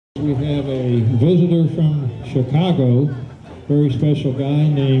We have a visitor from Chicago, very special guy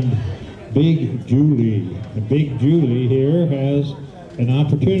named Big Julie. And Big Julie here has an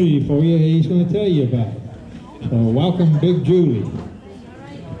opportunity for you he's going to tell you about. So welcome, Big Julie.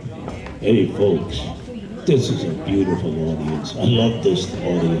 Hey folks, this is a beautiful audience. I love this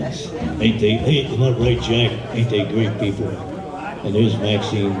audience. Ain't they, hey, isn't that right, Jack? Ain't they great people? And there's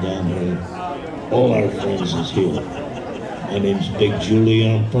Maxine down here. All our friends is here. My name's Big Julie,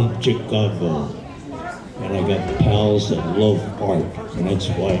 I'm from Chicago. And I got pals that love art, and that's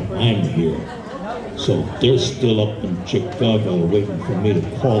why I'm here. So they're still up in Chicago waiting for me to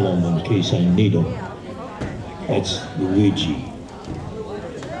call them in case I need them. That's Luigi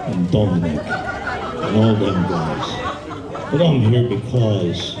and Dominic and all them guys. But I'm here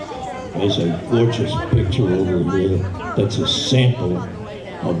because there's a gorgeous picture over here that's a sample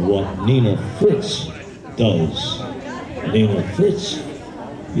of what Nina Fritz does. Nina Fritz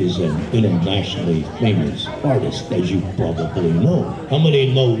is an internationally famous artist, as you probably know. How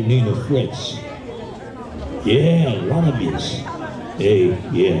many know Nina Fritz? Yeah, a lot of yous. Hey,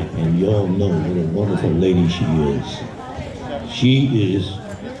 yeah, and y'all know what a wonderful lady she is. She is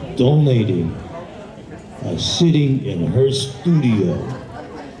donating a sitting in her studio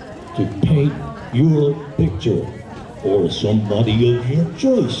to paint your picture or somebody of your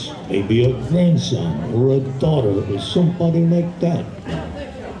choice, maybe a grandson or a daughter or somebody like that.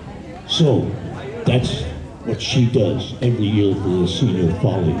 So that's what she does every year for the Senior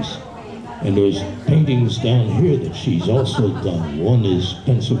Follies. And there's paintings down here that she's also done. One is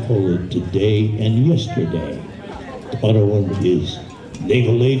Pensacola Today and Yesterday. The other one is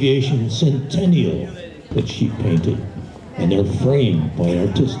Naval Aviation Centennial that she painted. And they're framed by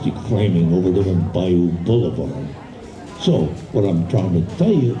artistic framing over there on Bayou Boulevard. So what I'm trying to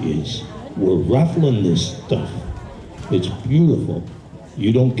tell you is we're raffling this stuff. It's beautiful.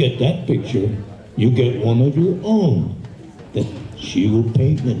 You don't get that picture, you get one of your own that she will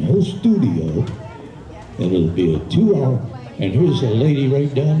paint in her studio. And it'll be a 2-hour. And here's a lady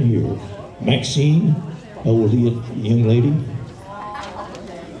right down here, Maxine. How old are you, young lady?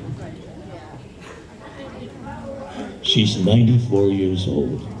 She's 94 years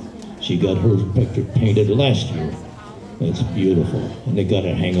old. She got her picture painted last year. It's beautiful, and they got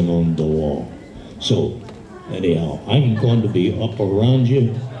it hanging on the wall. So, anyhow, I'm going to be up around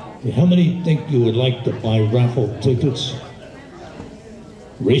you. How many think you would like to buy raffle tickets?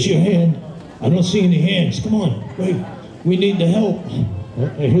 Raise your hand. I don't see any hands. Come on, wait. We need the help. Oh,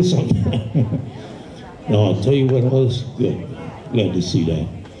 I hear something. No, I'll tell you what else. Good. Glad to see that.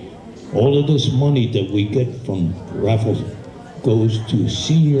 All of this money that we get from raffles goes to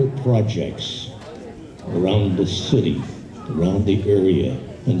senior projects around the city, around the area,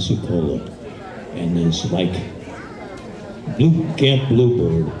 Pensacola. And it's like Camp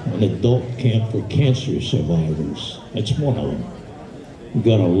Bluebird, an adult camp for cancer survivors. That's one of them. We've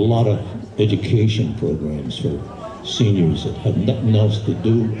got a lot of education programs for seniors that have nothing else to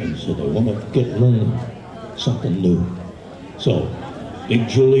do, and so they want to learn something new. So, Big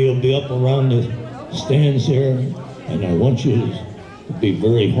Julie will be up around the stands there, and I want you to be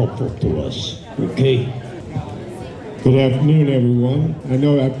very helpful to us, okay? Good afternoon, everyone. I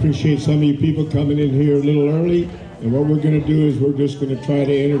appreciate some of you people coming in here a little early, and what we're going to do is we're just going to try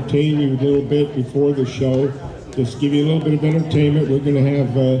to entertain you a little bit before the show, just give you a little bit of entertainment. We're going to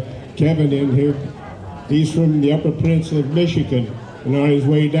have Keven in here. He's from the Upper Peninsula of Michigan, and on his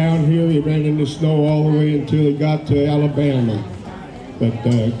way down here, he ran in the snow all the way until he got to Alabama. But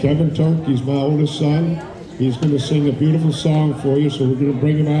Keven Turk, he's my oldest son. He's going to sing a beautiful song for you, so we're going to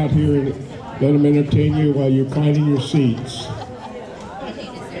bring him out here and let him entertain you while you're finding your seats.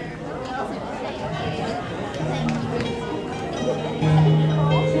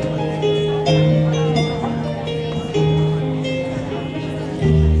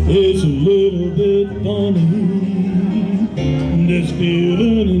 It's a little bit funny, this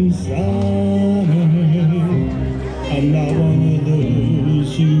feeling inside. I'm not one of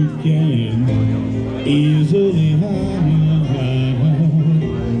those you can easily hide.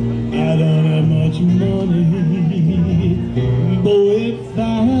 I don't have much money, but if I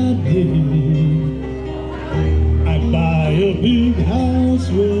did, I'd buy a big house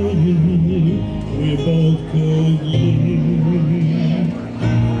where we both could live.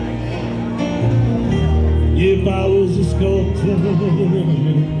 If I was a sculptor,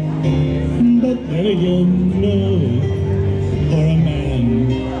 but then again, no, or a man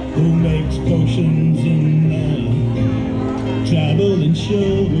who makes potions and travel and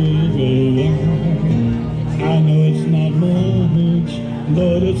show. I know it's not much,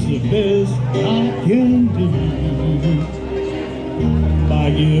 but it's the best I can do. My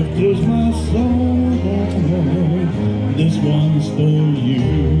gift is my song, this one's for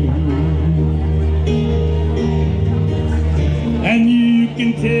you. And you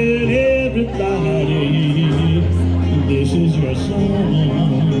can tell everybody this is your song.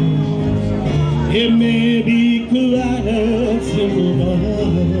 It may be quite a simple, but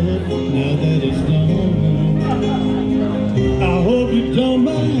now that it's done, I hope you don't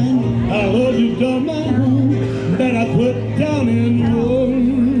mind, I hope you don't mind that I put down in words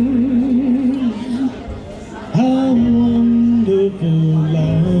how wonderful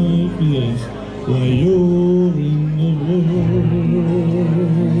life is while you're in the world.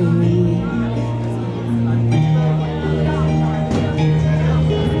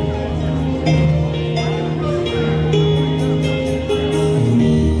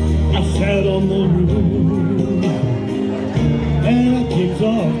 I sat on the roof and I kicked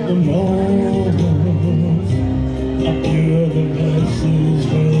off the moss. A few of the verses,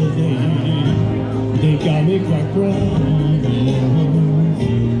 well, they got me quite crying.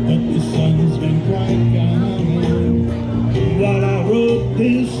 But the sun's been quite kind while I wrote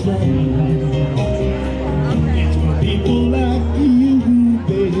this song. It's for people like you,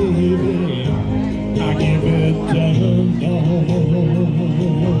 baby. I give it done.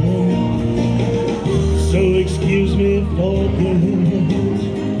 So excuse me for this,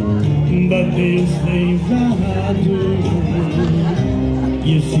 but these things I do.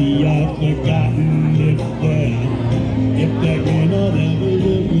 You see, I've forgotten if they're gonna ever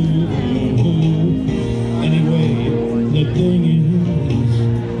do. Anyway, the thing is,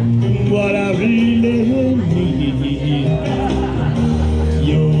 what I really need,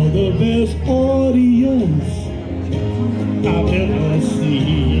 you're the best audience I've ever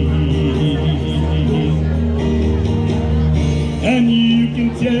seen. And you can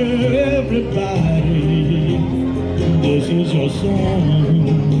tell everybody this is your song.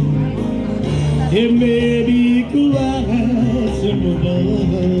 It may be quite simple, but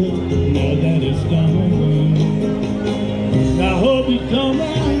now that it's done, I hope you don't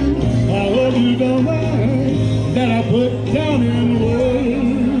mind, I hope you don't mind that I put down in words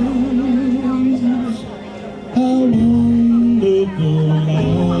how wonderful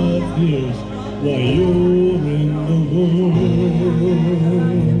life is while you're in the world.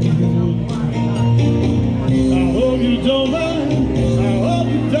 I hope you don't mind, I hope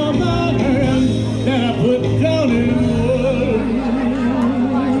you don't mind that I put down in words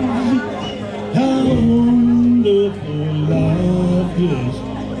how wonderful life is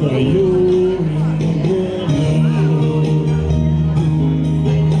while you're in the world.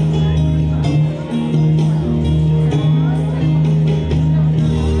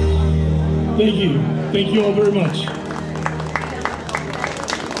 Thank you all very much.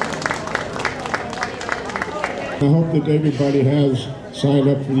 I hope that everybody has signed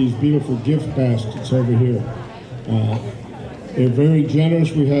up for these beautiful gift baskets over here. They're very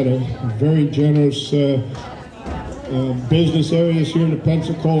generous. We had a very generous business areas here in the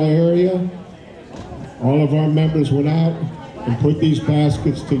Pensacola area. All of our members went out and put these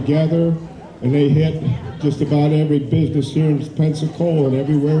baskets together, and they hit just about every business here in Pensacola, and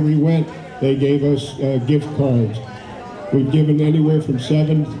everywhere we went, they gave us gift cards. We've given anywhere from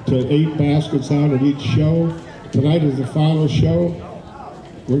 7 to 8 baskets out at each show. Tonight is the final show.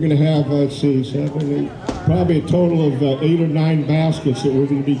 We're going to have, let's see, 7, 8, probably a total of 8 or 9 baskets that we're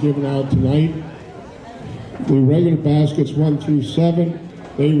going to be giving out tonight. The regular baskets 1 through 7,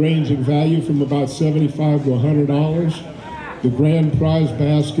 they range in value from about $75 to $100. The grand prize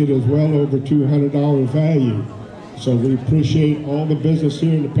basket is well over $200 value. So we appreciate all the business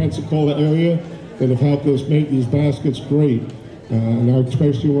here in the Pensacola area that have helped us make these baskets great. And I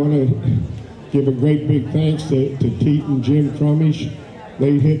especially want to give a great big thanks to Pete and Jim Crumish.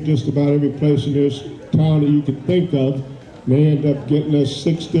 They hit just about every place in this town that you could think of. They end up getting us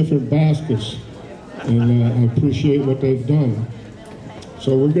 6 different baskets. And I appreciate what they've done.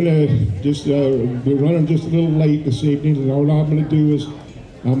 So we're gonna just be running just a little late this evening, and all I'm gonna do is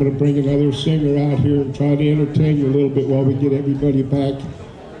I'm gonna bring another singer out here and try to entertain you a little bit while we get everybody back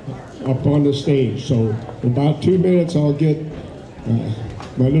up on the stage. So in about 2 minutes, I'll get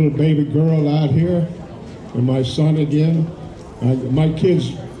my little baby girl out here and my son again. My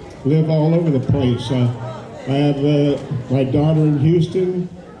kids live all over the place. I have my daughter in Houston,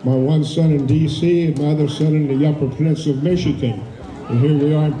 my one son in D.C., and my other son in the Upper Peninsula of Michigan. And here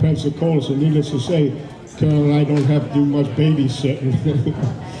we are in Pensacola, so needless to say, Carol and I don't have to do much babysitting.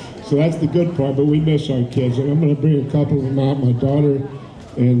 So that's the good part, but we miss our kids. And I'm going to bring a couple of them out, my daughter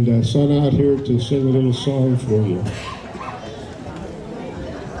and son out here to sing a little song for you.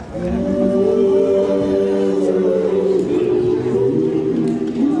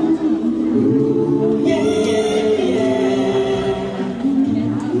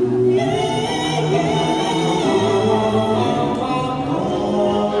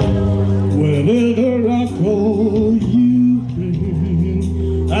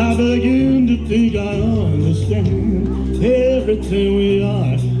 begin to think I understand everything we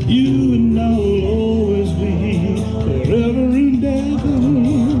are. You and I will always be forever and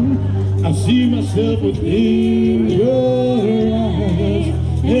ever. I see myself within your eyes,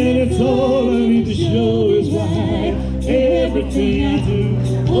 and it's all I need to show is why everything I do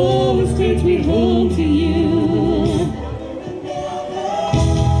always takes me home to you.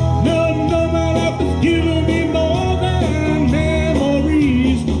 No, my life has given me more than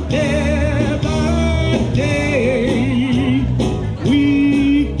memories. Day by day, we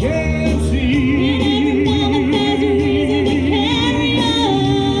can see. And every moment there's a reason to carry on.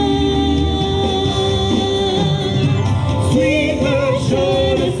 Sweetheart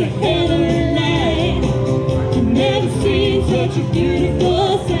showed us a heavenly light. I've never seen such a beautiful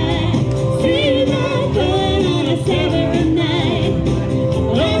sight. Sweetheart going on a summer night.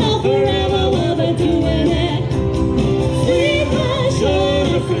 I know forever we'll be doing it. Sweetheart showed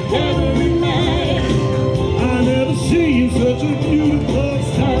us a heavenly light. I never seen such a beautiful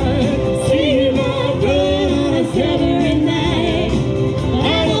sight. Sweetheart going on a summer night.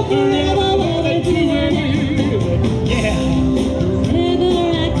 I know forever we'll be doing it. Yeah. Whenever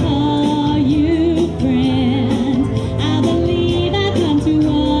I call you friend, I believe I've come to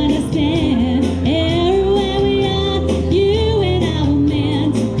understand. Everywhere we are, you and I were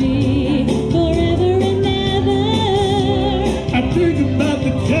meant to be forever and ever. I think about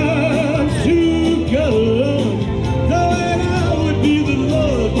the times together, knowing I would be the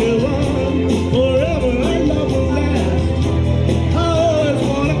lucky one. Forever and love will last. I always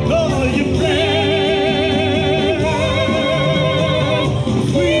wanna call you friend.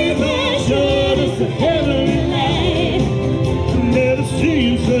 Sweetheart showed us a heavenly light. Never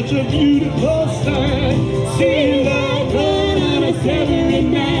seen such a beautiful sight. Seen love going on us every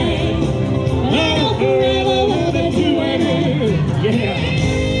night. I know forever we'll be doing it. Yeah.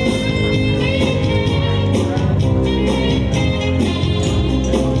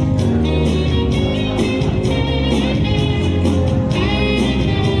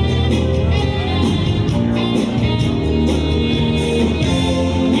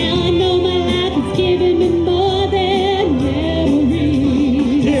 Now I know my life has given me more than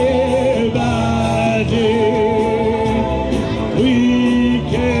memories. Day by day, we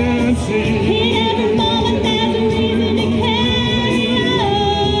can see. In every moment there's a reason to carry on.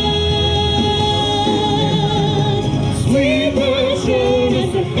 Sweetheart showed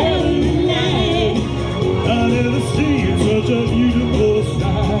us a heavenly light. I never seen such a beautiful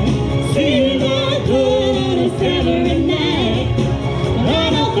sight. Sweetheart going on us every night. I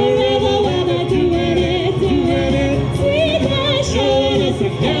know forever we'll be doing it, doing it. Sweetheart Showed us a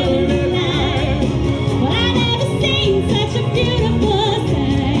heavenly light. I've never seen such a beautiful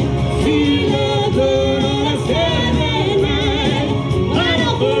sight. Sweetheart going on us every night. I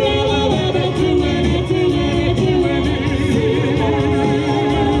know forever we'll be doing it, doing it, doing it.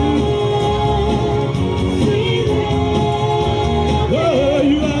 Oh,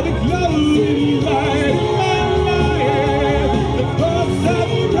 you are the glowing light in my life, the thoughts that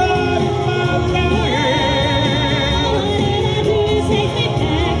bright in my life. All I do is take me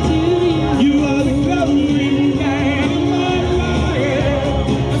back to you. You are the glowing light in my life,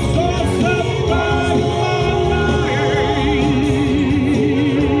 the thoughts that bright in my life.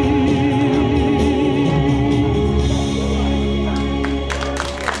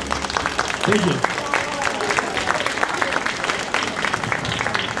 Thank you.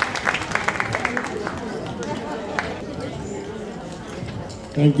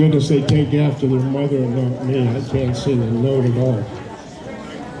 Thank goodness they take after their mother and not me. I can't sing a note at all.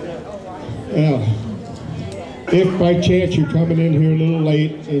 If by chance you're coming in here a little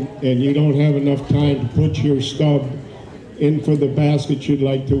late and you don't have enough time to put your stub in for the basket you'd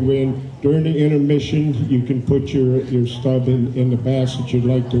like to win, during the intermission you can put your stub in the basket you'd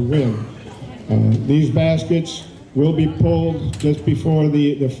like to win. These baskets will be pulled just before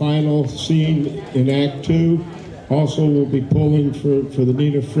the final scene in Act 2. Also, we'll be pulling for the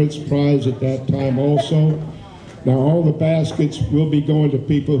Nina Fritz Prize at that time also. Now, all the baskets will be going to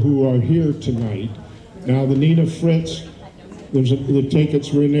people who are here tonight. Now, the Nina Fritz, the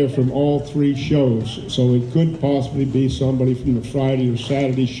tickets were in there from all 3 shows, so it could possibly be somebody from the Friday or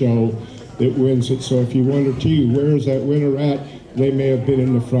Saturday show that wins it. So if you wonder, gee, where is that winner at? They may have been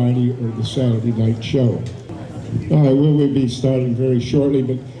in the Friday or the Saturday night show. All right, we'll be starting very shortly,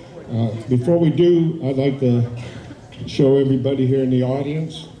 but before we do, I'd like to show everybody here in the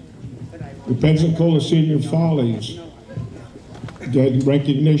audience. The Pensacola Senior Follies got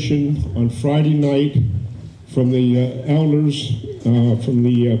recognition on Friday night from the elders, from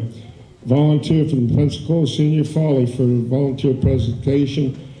the volunteer from the Pensacola Senior Folly for volunteer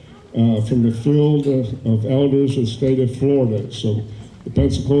presentation. from the field of elders of the state of Florida. So the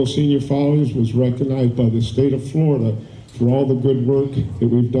Pensacola Senior Follies was recognized by the state of Florida for all the good work that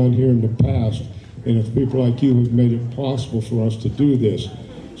we've done here in the past. And it's people like you who've made it possible for us to do this.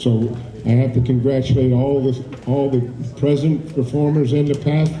 So I have to congratulate all the present performers and the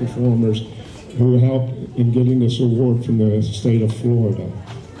past performers who helped in getting this award from the state of Florida.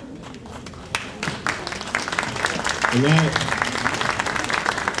 And now,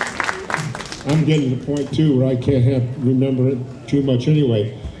 I'm getting to the point too where I can't remember it too much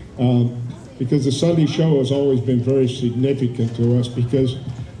anyway, because the Sunday show has always been very significant to us because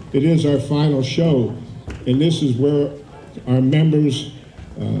it is our final show, and this is where our members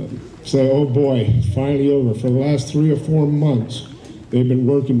say, oh boy, it's finally over. For the last 3 or 4 months, they've been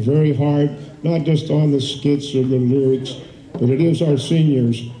working very hard, not just on the skits or the lyrics, but it is our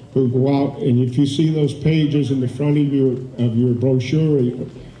seniors who go out, and if you see those pages in the front of your brochure,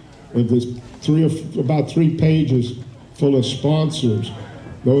 of this about 3 pages full of sponsors,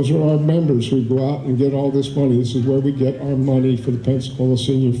 those are our members who go out and get all this money. This is where we get our money for the Pensacola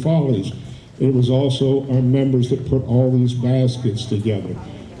Senior Follies. It was also our members that put all these baskets together.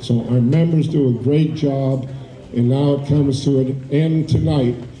 So our members do a great job, and now it comes to an end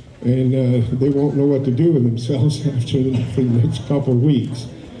tonight, and they won't know what to do with themselves after the next couple of weeks.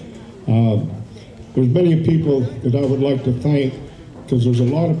 There's many people that I would like to thank, because there's a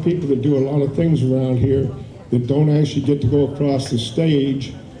lot of people that do a lot of things around here that don't actually get to go across the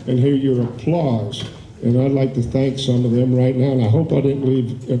stage and hear your applause. And I'd like to thank some of them right now, and I hope I didn't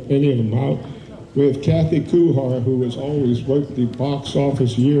leave any of them out. We have Kathy Kuhar, who has always worked the box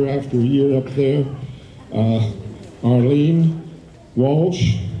office year after year up there. Arlene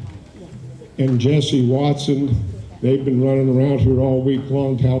Walsh and Jesse Watson, they've been running around here all week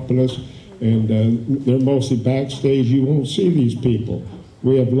long helping us, and they're mostly backstage. You won't see these people.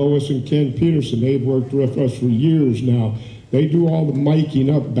 We have Lois and Ken Peterson. They've worked with us for years now. They do all the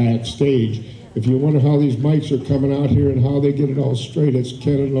miking up backstage. If you wonder how these mics are coming out here and how they get it all straight, it's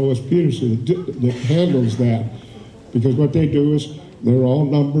Ken and Lois Peterson that handles that. Because what they do is they're all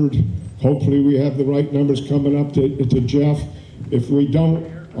numbered. Hopefully we have the right numbers coming up to Jeff. If we don't,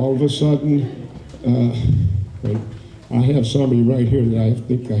 all of a sudden, I have somebody right here that I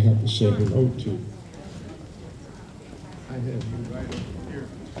think I have to say hello to. I have you right over here.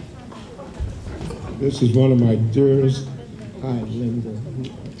 This is one of my dearest. Hi, Linda.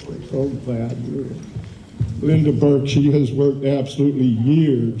 So glad you're here. Linda Burke, she has worked absolutely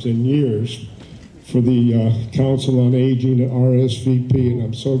years and years for the Council on Aging at RSVP, and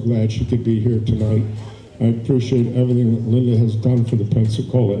I'm so glad she could be here tonight. I appreciate everything that Linda has done for the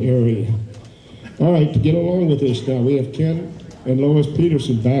Pensacola area. All right, to get along with this now, we have Ken and Lois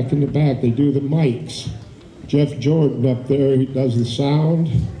Peterson back in the back. They do the mics. Jeff Jordan up there, he does the sound.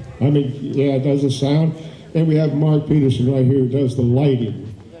 Does the sound. And we have Mark Peterson right here who does the lighting.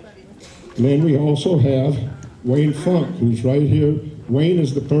 And then we also have Wayne Funk, who's right here. Wayne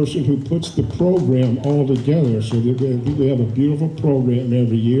is the person who puts the program all together, so that we have a beautiful program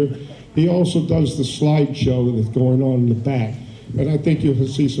every year. He also does the slideshow that's going on in the back. And I think you'll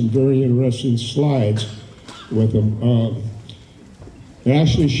see some very interesting slides with him.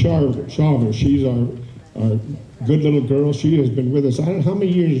 Ashley Shaver, she's our good little girl. She has been with us. I don't know, how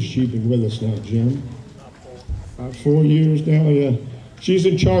many years has she been with us now, Jim? 4 years now, yeah. She's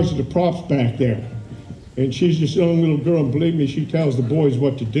in charge of the props back there. And she's just a young little girl, and believe me, she tells the boys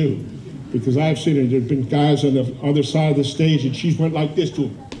what to do. Because I've seen it, there's been guys on the other side of the stage, and she's went like this to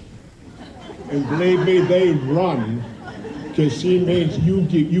them. And believe me, they run, because she means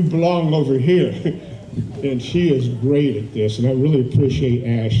you belong over here. And she is great at this, and I really appreciate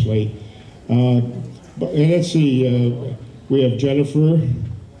Ashley. And let's see, we have Jennifer,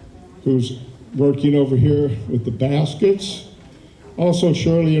 who's working over here with the baskets. Also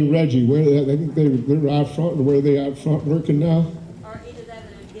Shirley and Reggie, I think they're out front, or where are they out front working now? Or either that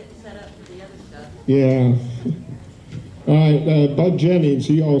or getting set up for the other stuff. Yeah. All right, Bud Jennings,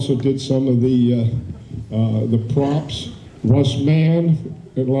 he also did some of the props. Russ Mann,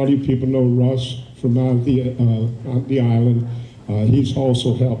 a lot of you people know Russ from out the island. He's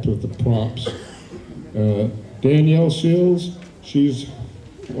also helped with the props. Danielle Sills, she's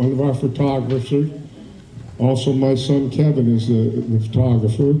one of our photographers. Also, my son Keven is the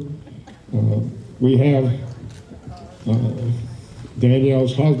photographer. We have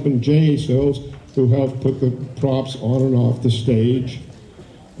Danielle's husband, Jay Sills, who helped put the props on and off the stage.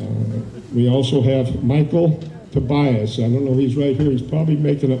 We also have Michael Tobias. I don't know, he's right here. He's probably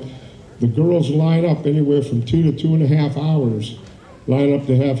making the girls line up anywhere from 2 to 2.5 hours, line up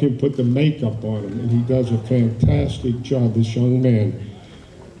to have him put the makeup on him, and he does a fantastic job, this young man.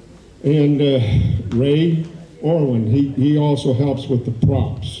 And Ray Orwin, he also helps with the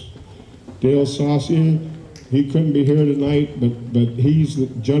props. Dale Saucier, he couldn't be here tonight, but he's the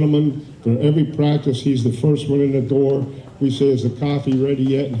gentleman for every practice. He's the first one in the door. We say, is the coffee ready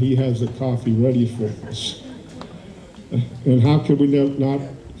yet? And he has the coffee ready for us. And how could we not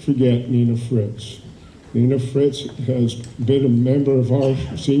forget Nina Fritz? Nina Fritz has been a member of our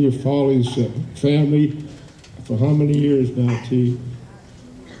Senior Follies family for how many years now, T?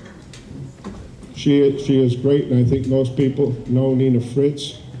 She is great, and I think most people know Nina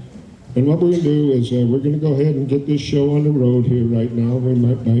Fritz. And what we're going to do is we're going to go ahead and get this show on the road here right now. We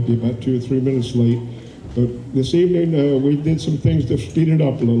might be about 2 or 3 minutes late. But this evening, we did some things to speed it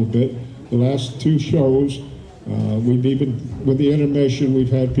up a little bit. The last 2 shows, we've even, with the intermission,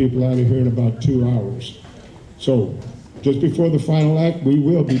 we've had people out of here in about 2 hours. So, just before the final act, we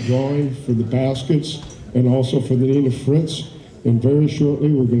will be drawing for the baskets and also for the Nina Fritz. And very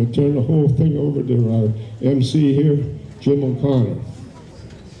shortly, we're going to turn the whole thing over to our MC here, Jim O'Connor.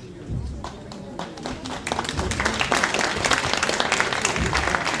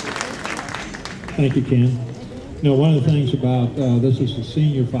 Thank you, Ken. You know, one of the things about this is the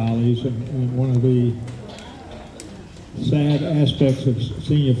Senior Follies, and one of the sad aspects of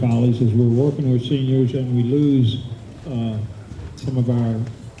Senior Follies is we're working with seniors and we lose some of our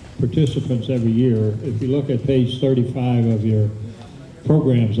participants every year. If you look at page 35 of your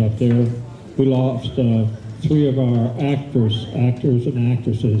programs up there, we lost 3 of our actors and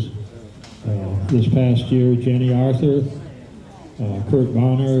actresses this past year. Jenny Arthur, Kurt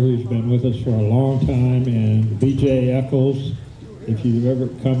Bonner, who's been with us for a long time, and B.J. Eccles. If you've ever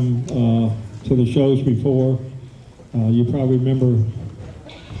come to the shows before, you probably remember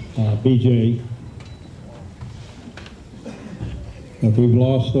B.J. But we've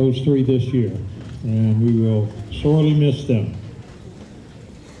lost those 3 this year, and we will sorely miss them.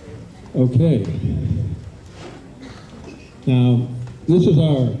 Okay. Now, this is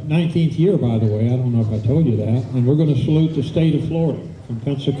our 19th year, by the way. I don't know if I told you that. And we're going to salute the state of Florida, from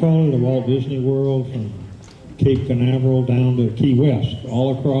Pensacola to Walt Disney World, from Cape Canaveral down to Key West,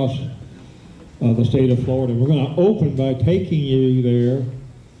 all across the state of Florida. We're going to open by taking you there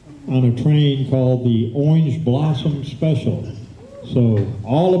on a train called the Orange Blossom Special. So,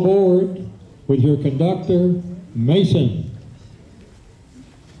 all aboard with your conductor, Mason.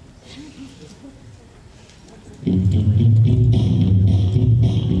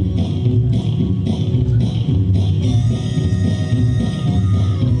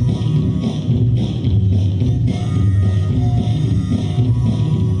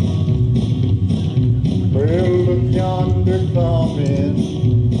 Well, look yonder coming,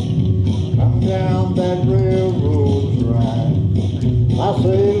 come down that railroad track. I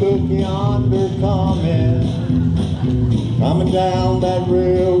say, look yonder coming down that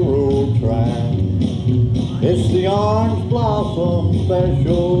railroad track. It's the Orange Blossom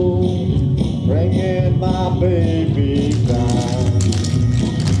Special, bringing my baby back.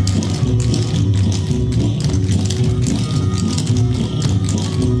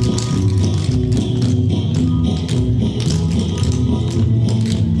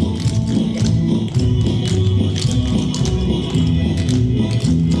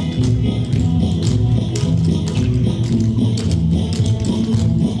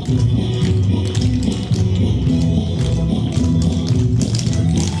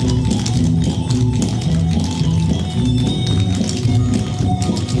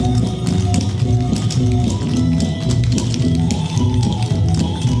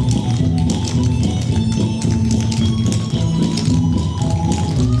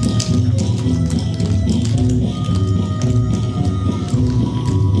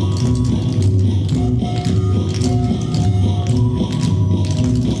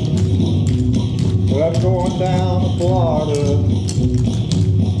 Going down to Florida,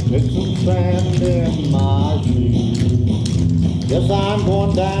 get some sand in my shoes. Yes, I'm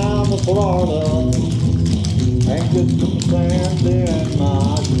going down to Florida and get some sand in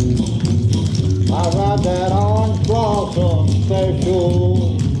my shoes. I ride that Orange Blossom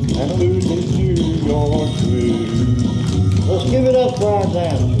Special and lose in New York blues. Let's give it up for our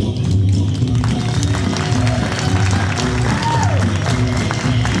dancers.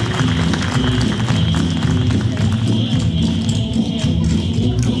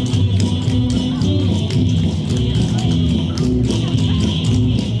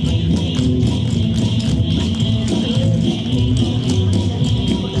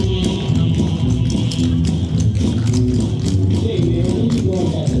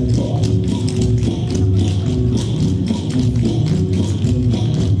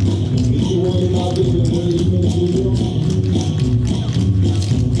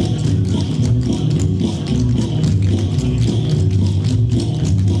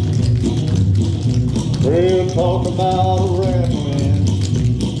 about a rambling.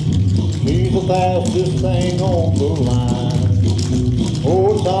 She's the fastest thing on the line.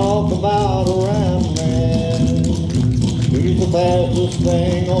 Oh, talk about a rambling. She's the fastest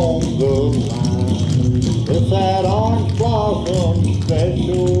thing on the line. It's that orange blossom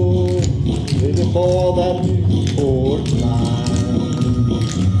special. Is it for that Newport line?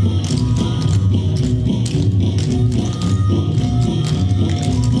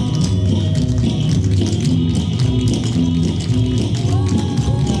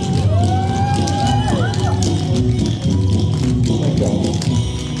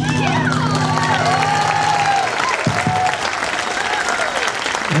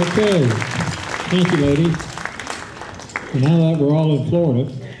 Okay, thank you, ladies. And now that we're all in Florida,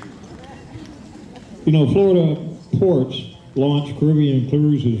 you know, Florida ports launch Caribbean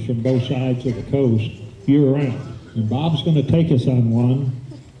cruises from both sides of the coast year-round. And Bob's going to take us on one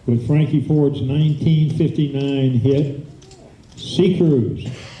with Frankie Ford's 1959 hit, Sea Cruise.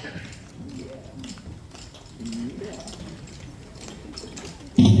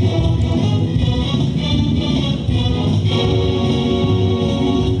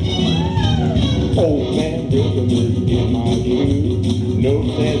 Old man rhythm is in my shoes. No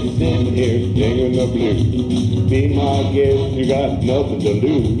sense sitting here singing the blues. Be my guest, you got nothing to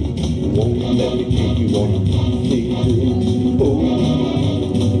lose. Won't let me take you on a sea cruise. Oh.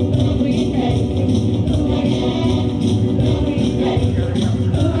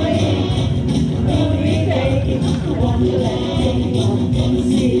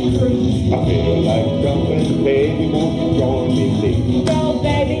 I feel like jumping, baby, won't you join me, please? Go,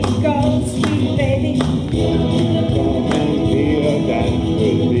 baby, go, sweet baby. Come and feel a dance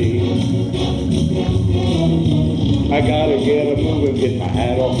with me. I gotta get a move and get my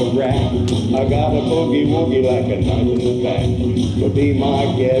hat off the rack. I got a boogie woogie like a knife in the back. So be my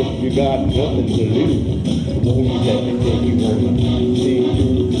guest, you got nothing to lose. Won't you let me take you on a sea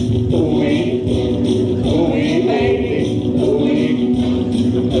cruise? Ooh-wee, ooh-wee, baby, ooh-wee,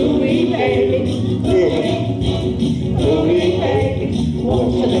 Ooh-wee, baby, ooh-wee, baby.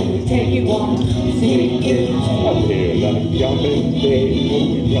 Won't you let me take you on a sea cruise? I feel like jumping, baby, won't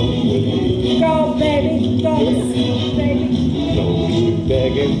you jump with me? Go, baby, go, sweet baby. So you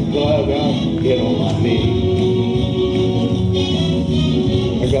begging, but I'll get on my knees.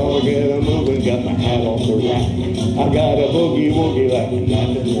 I gotta get a moving, got my hat off the rack. I got a boogie woogie like a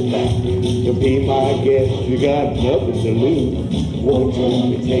knife in the back. To be my guest, you got nothing to lose. Won't you let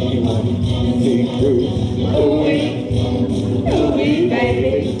me take you on a sea cruise? Ooh-wee, ooh-wee,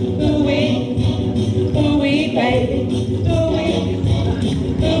 baby, ooh-wee, ooh-wee, baby, ooh-wee,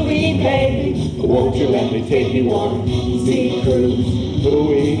 ooh-wee, baby. Won't you let me take you on a sea cruise?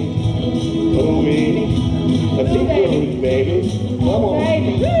 Ooh-wee, ooh-wee, a sea cruise, baby. Come on,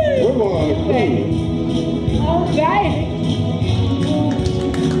 Baby. we're going on a cruise. Oh, baby.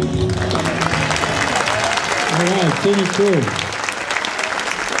 All right, Scenic Cruise.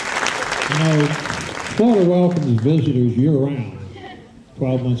 You know, Florida welcomes visitors year-round,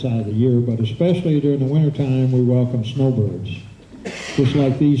 12 months out of the year, but especially during the wintertime, we welcome snowbirds, just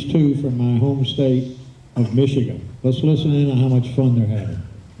like these two from my home state of Michigan. Let's listen in on how much fun they're having.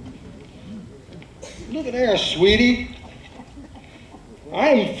 Look at there, sweetie.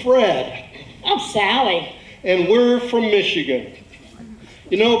 I'm Fred, I'm Sally. and we're from Michigan.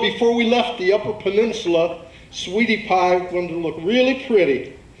 You know, before we left the Upper Peninsula, Sweetie Pie wanted to look really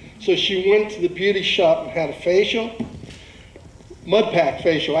pretty. So she went to the beauty shop and had a facial, mud pack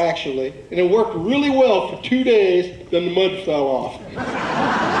facial actually, and it worked really well for 2 days, then the mud fell off.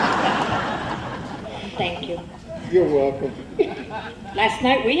 Thank you. You're welcome. Last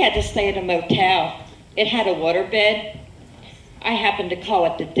night we had to stay at a motel. It had a waterbed. I happen to call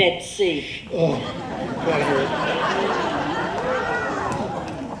it the Dead Sea. Oh, that hurt.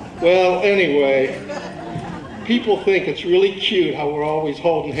 Well, anyway, people think it's really cute how we're always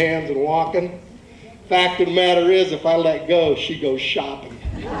holding hands and walking. Fact of the matter is, if I let go, she goes shopping.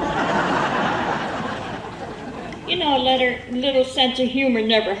 You know, a little sense of humor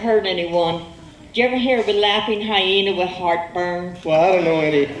never hurt anyone. Did you ever hear of a laughing hyena with heartburn? Well, I don't know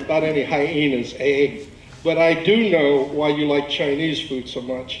about any hyenas, eh? But I do know why you like Chinese food so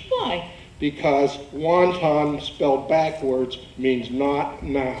much. Why? Because wonton spelled backwards means not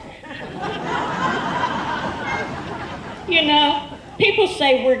now. You know, people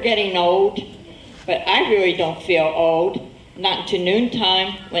say we're getting old, but I really don't feel old. Not until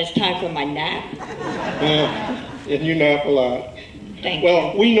noontime when it's time for my nap. And you nap a lot. Thank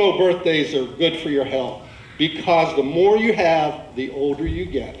Well, you. we know birthdays are good for your health because the more you have, the older you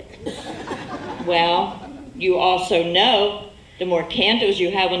get. Well, you also know the more candles you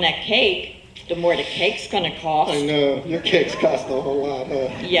have on that cake, the more the cake's gonna cost. I know, your cakes cost a whole lot, huh?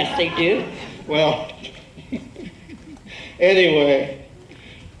 Yes, they do. Well, anyway,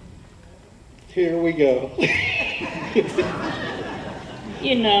 here we go.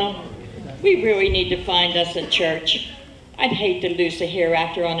 You know, we really need to find us a church. I'd hate to lose the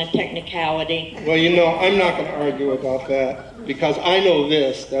hereafter on a technicality. Well, you know, I'm not going to argue about that, because I know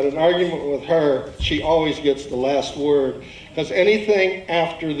this, that an argument with her, she always gets the last word, because anything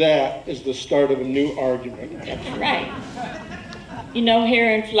after that is the start of a new argument. That's right. You know,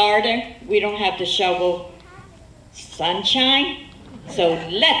 here in Florida, we don't have to shovel sunshine, so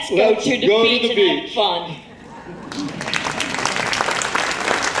let's go to the beach and have fun.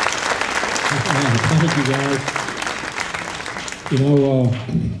 Thank you, guys. You know,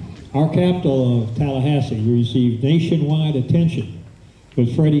 our capital of Tallahassee received nationwide attention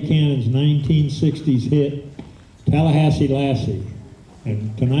with Freddie Cannon's 1960s hit, Tallahassee Lassie.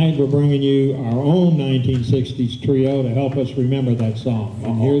 And tonight we're bringing you our own 1960s trio to help us remember that song.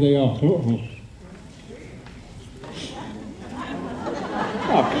 And here they are. Oh, come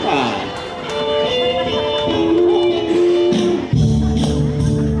on.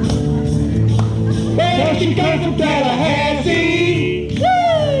 Well, she comes from Tallahassee.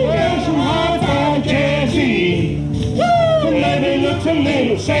 Well, some hard-fired Jazzy. The lady looks a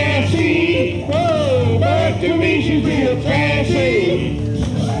little sassy. But to me she's real classy.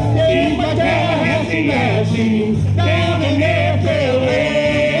 She's my Tallahassee lassie down in FLA.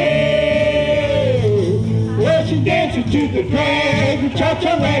 Well, she dances to the drag, the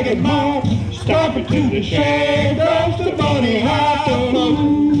cha-cha ragged march, stomping to the shag, goes the bunny hop.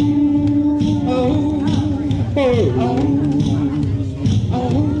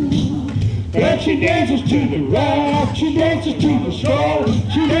 Well, she dances to the rock, she dances to the stroll,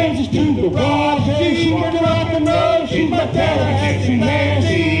 she dances to the walk, she can rock and roll, she's my Tallahassee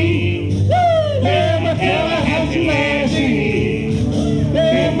lassie. Yeah, my Tallahassee lassie.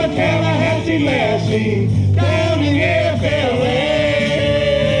 Yeah, my Tallahassee lassie, down in FLA.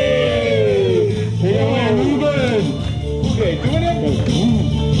 Hey, Ruben. Okay, doing it?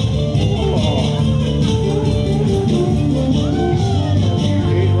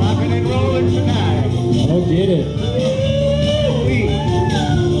 Oh, get it.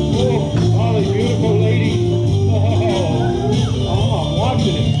 Oh, this beautiful lady. Oh, I'm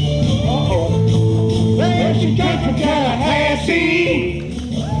watching it. Uh-oh. Well, she comes from Tallahassee.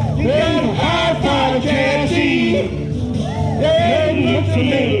 There's a high-five Jazzy. That looks a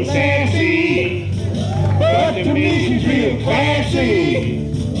little sassy. But to me, she's real classy.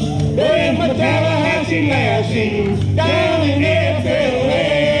 There's my Tallahassee lassie down in FLA.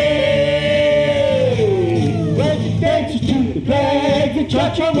 Flag, the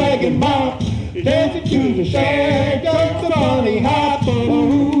cha-cha wagon bop, dancing to the shag, goes the bunny hop. Oh,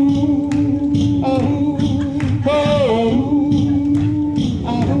 oh, oh,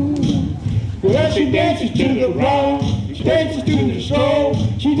 oh. Well, she dances to the rock, she dances to the stroll,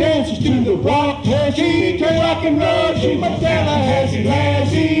 she dances to the rock, she can rock and roll, she's my Tallahassee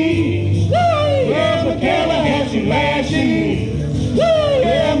lassie. Yeah, my Tallahassee lassie.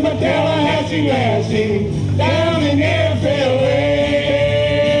 Yeah, my Tallahassee lassie, down in FLA.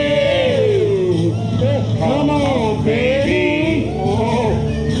 Come on, baby. Oh,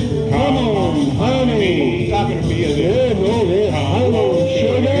 come on, honey. Talking to me a little. Come on,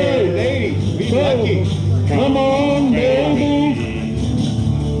 sugar. Lady, be lucky. Come on, baby.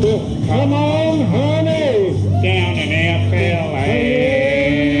 Come on, honey. Down in FLA.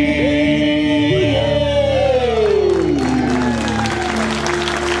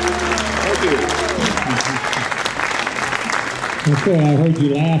 Okay, I heard you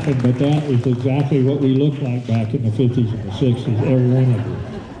laughing, but that is exactly what we looked like back in the 50s and the 60s, every one of you.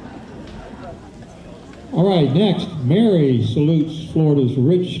 All right, next, Mary salutes Florida's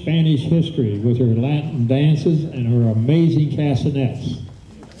rich Spanish history with her Latin dances and her amazing castanets.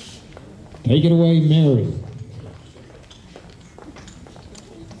 Take it away, Mary.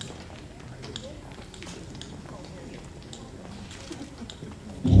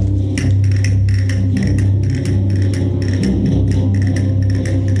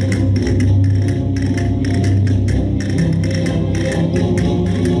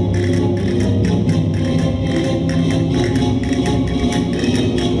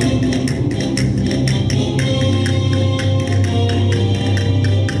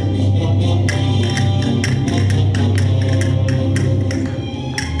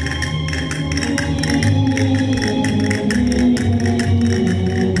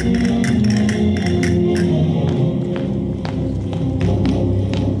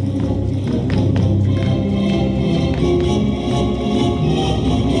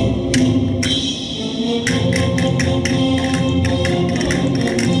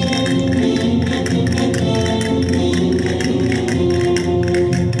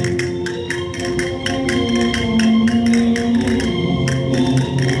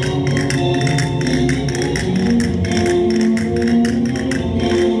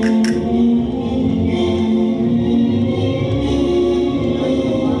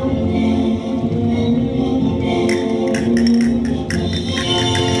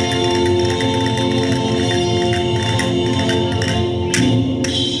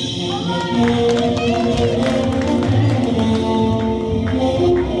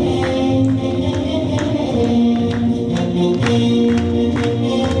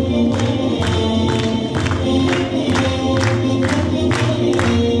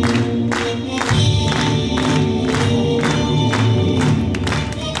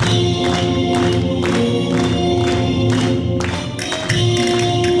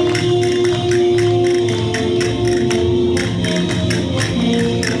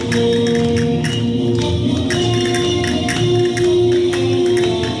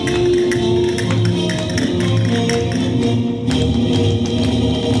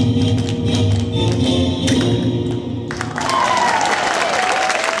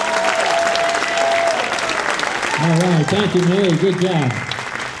 you, Mary. Good job.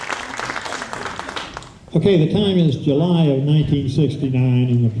 Okay, the time is July of 1969,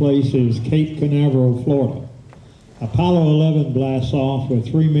 and the place is Cape Canaveral, Florida. Apollo 11 blasts off with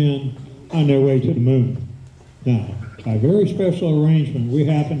 3 men on their way to the moon. Now, by very special arrangement, we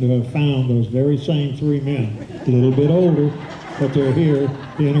happen to have found those very same 3 men, a little bit older, but they're here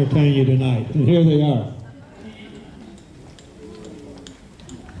to entertain you tonight. And here they are.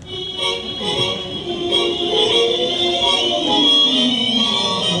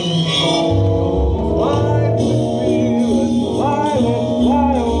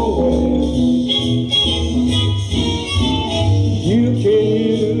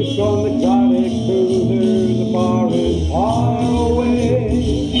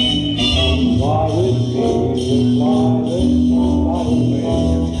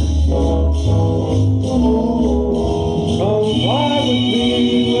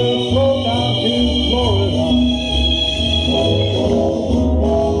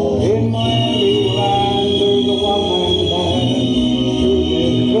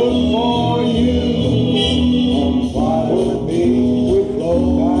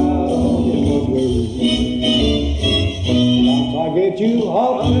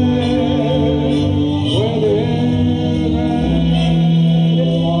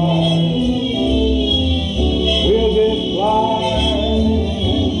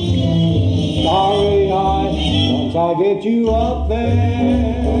 Get you up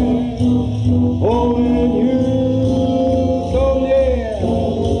there, oh, when you're so near,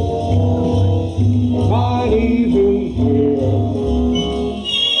 might even hear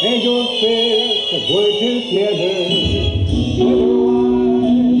angels say that we're together. Otherwise,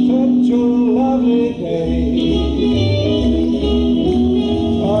 such a lovely day.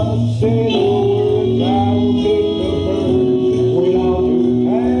 I'll say the words, I'll pick the birds, way out to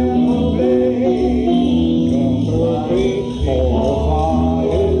Tampa Bay.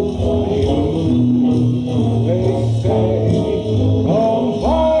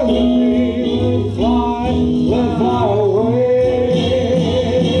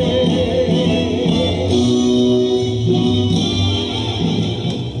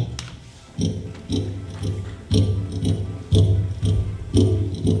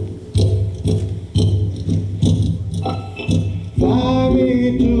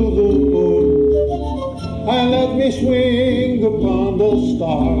 Swing upon the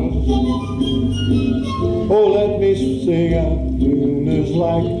stars. Oh, let me sing out tunes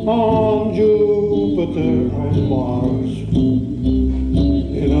like on Jupiter and Mars.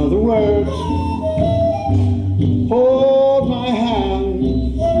 In other words, hold my hand.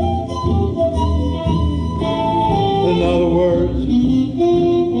 In other words,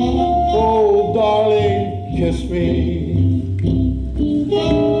 oh, darling, kiss me.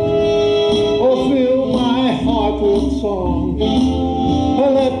 Song,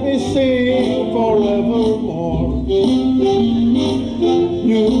 let me sing forevermore.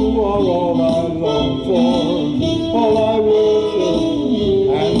 You are all I long for, all I worship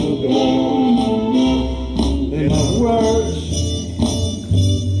and adore. In other words,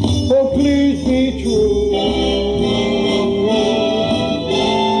 oh, please be true.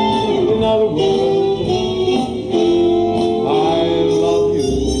 In other words, I love you.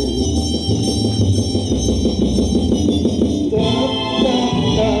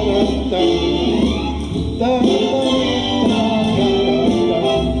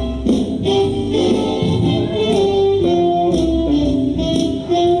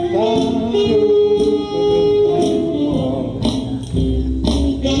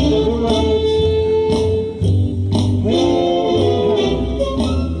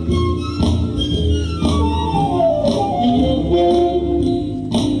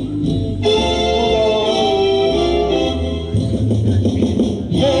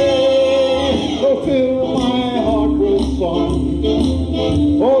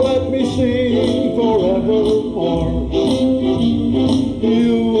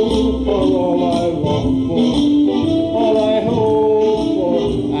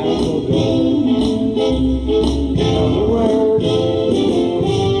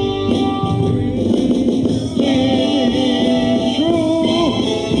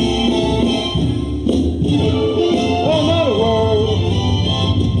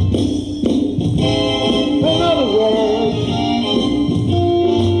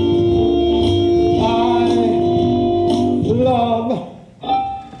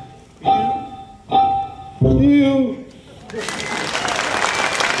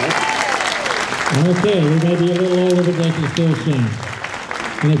 Okay, we may be a little older, but they can still sing.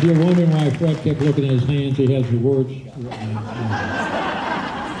 And if you're wondering why Fred kept looking at his hands, he has the words.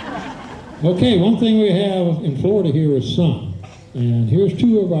 Okay, one thing we have in Florida here is sun. And here's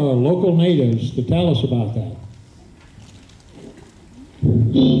two of our local natives to tell us about that.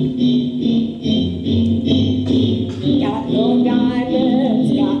 Got no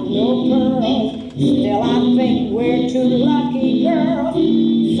diamonds, got no pearls, still I think we're two lucky girls.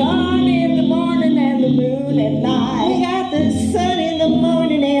 Sun in the morning and the moon at night. We got the sun in the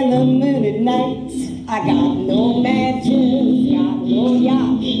morning and the moon at night. I got no mansions, got no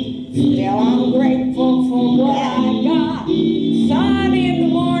yacht, still I'm grateful for what I got. Sun in the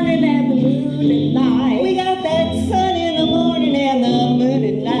morning and the moon at night. We got that sun in the morning and the moon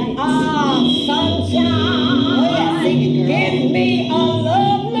at night. Ah, sunshine. Oh yeah, sing it, girl. Give me a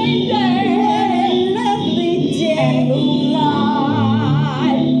lovely day. What a lovely day. And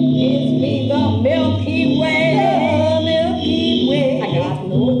moonlight gives me the Milky Way. The Milky Way. I got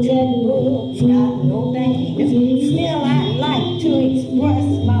no checkbooks, got no banks, still I like to express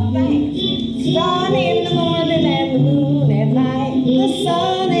my thanks. Sun in the morning and the moon at night. The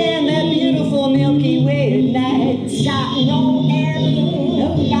sun and that beautiful Milky Way at night. Got no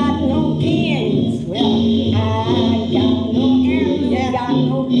heirloom, got no pins. Well, I got no heirloom, got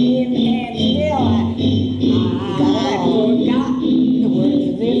no pin, and still I forgot the words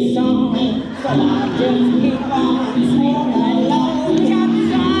of this song. So I just keep on singing along. Got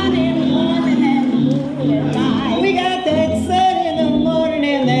sun in the morning and the moon at night. We got that sun in the morning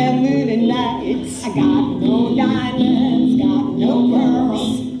and that moon at night. I got no diamonds, got no pearls,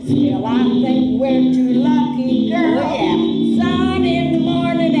 still I think we're two lucky girls. Oh, yeah. Sun in the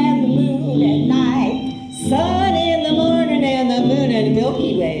morning and the moon at night. Sun in the morning and the moon and the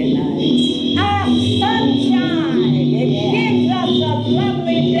Milky Way at night. Ah, sunshine, it gives us a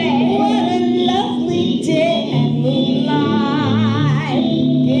lovely day. What a lovely day. And moonlight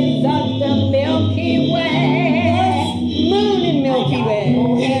gives us the Milky Way. Moon and Milky Way. No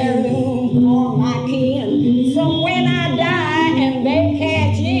heirloom for my kin. So when I die and they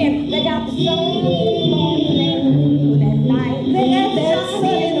catch in, they got the sun in the morning and the moon at night. They got that sun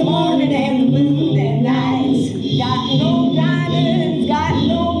in the morning and the moon at night. Got no diamonds, got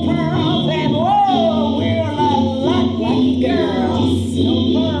no pearls, and whoa, we're a lucky girls. No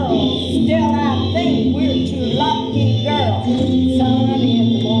pearls, still I think we're two lucky girls. Sun in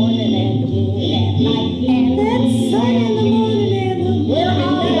the morning and the moon at night, and that sun in the morning and the moon we're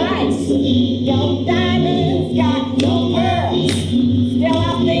all right. No diamonds, got no pearls, still I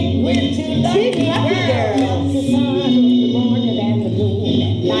think we're two lucky girls. The sun in the morning and the moon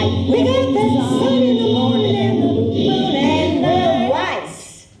at night. We got that sun in the morning and the moon and the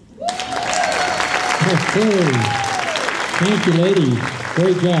rice. Okay. Thank you, ladies.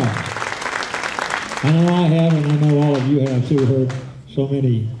 Great job. I know I have, and I know all of you have too, heard so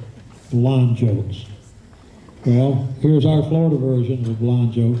many blonde jokes. Well, here's our Florida version of a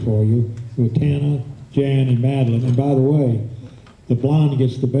blonde joke for you with Tana, Jan, and Madeline. And by the way, the blonde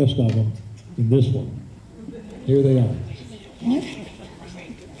gets the best of them in this one. Here they are.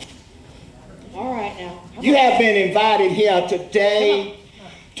 All right now. You have been invited here today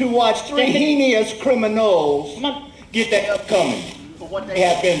to watch three heinous criminals get their upcoming for what they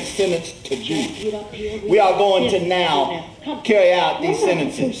have been sentenced to do. We are going to now carry out these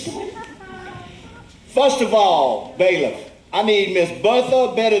sentences. First of all, bailiff, I need Miss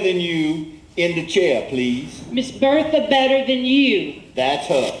Bertha Better Than You in the chair, please. Miss Bertha Better Than You. That's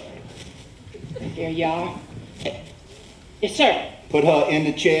her. There you are. Yes, sir. Put her in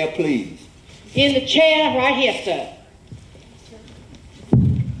the chair, please. In the chair right here, sir.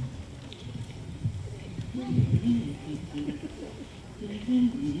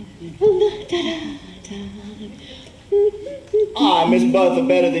 All right, Miss Bertha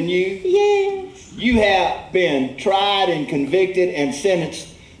Better Than You. Yes. You have been tried and convicted and sentenced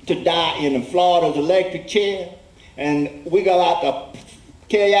to die in Florida's electric chair, and we go out to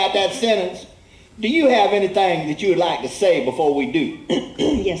carry out that sentence. Do you have anything that you would like to say before we do?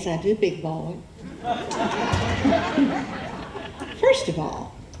 Yes, I do, big boy. First of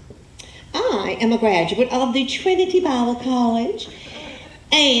all, I am a graduate of the Trinity Bible College,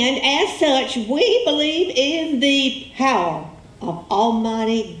 and as such, we believe in the power of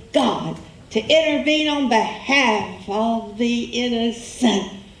Almighty God to intervene on behalf of the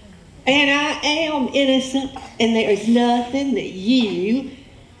innocent. And I am innocent, and there is nothing that you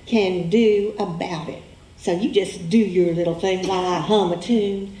can do about it. So you just do your little thing while I hum a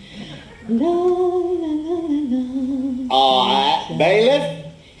tune. No, no, no, no, no. All right, bailiff,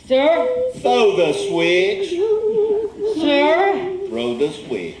 Sir? throw the switch. Sir? Throw the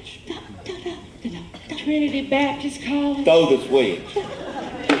switch. Trinity Baptist College. Throw the switch.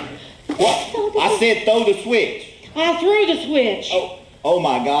 What? I said throw the switch. I threw the switch. Oh, Oh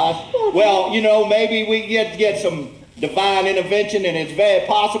my gosh. Well, you know, maybe we get some divine intervention, and it's very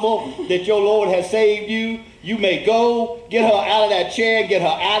possible that your Lord has saved you. You may go, get her out of that chair, get her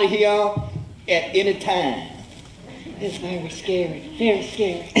out of here at any time. It's very scary, very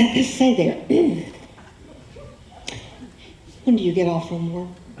scary. Say there. When do you get off from work?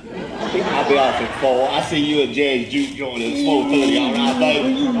 I'll be off at 4. I see you at Jay's Juke Joint at 4:30, all right,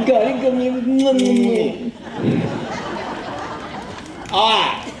 baby? Got it, All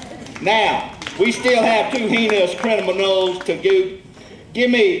right. Now, we still have 2 heinous criminals to go. Give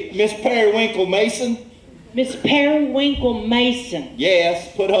me Miss Periwinkle Mason. Miss Periwinkle Mason.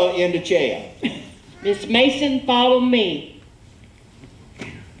 Yes, put her in the chair. Miss Mason, follow me.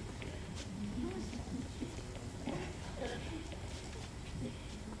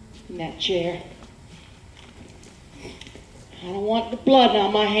 In that chair. I don't want the blood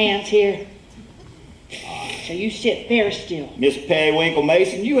on my hands here. So you sit very still. Miss Periwinkle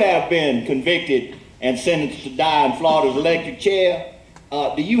Mason, you have been convicted and sentenced to die in Florida's electric chair.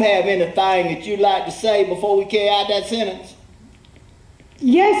 Do you have anything that you'd like to say before we carry out that sentence?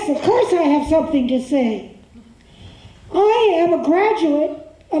 Yes, of course I have something to say. I am a graduate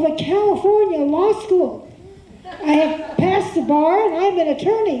of a California law school. I have passed the bar and I'm an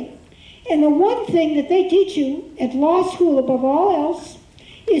attorney. And the one thing that they teach you at law school above all else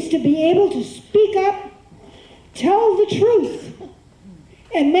is to be able to speak up, tell the truth,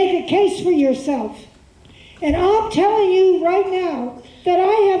 and make a case for yourself. And I'm telling you right now that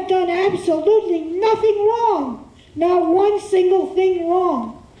I have done absolutely nothing wrong, not one single thing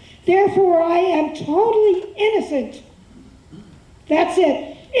wrong. Therefore, I am totally innocent. That's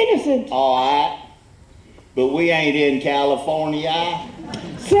it, innocent. All right, but we ain't in California.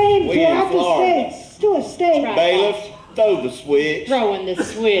 Same We throughout in Florida. the states, to a state. Right. Bailiff, throw the switch. Throwing the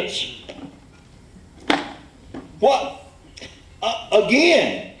switch. What?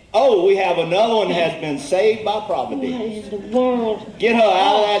 Again? Oh, we have another one that has been saved by What Providence. in the world? Get her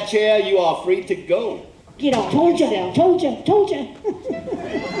out of that chair. You are free to go. Get off Told you, yourself. told you, told you.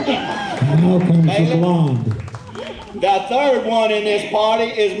 Now comes the blonde. The third one in this party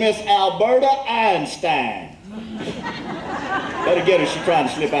is Miss Alberta Einstein. Better get her. She's trying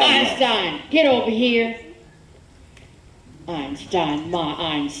to slip out of here. Einstein, get over here. Einstein, my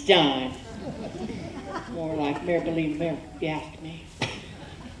Einstein. More like Marybeline Mary, if you ask me.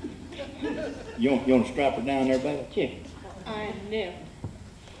 You want to strap her down there, baby? Yeah. I knew.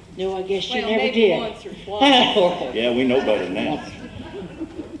 No, I guess you Well, never maybe did. once or twice. Yeah, we know better than that.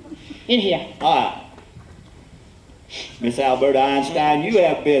 In here. All right. Miss Alberta Einstein, you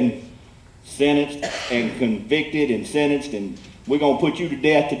have been sentenced and convicted and sentenced, and we're going to put you to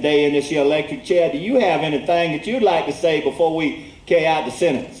death today in this here electric chair. Do you have anything that you'd like to say before we carry out the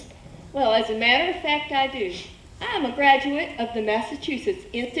sentence? Well, as a matter of fact, I do. I am a graduate of the Massachusetts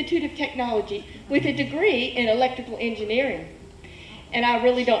Institute of Technology with a degree in electrical engineering. And I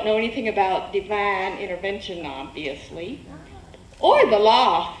really don't know anything about divine intervention, obviously, or the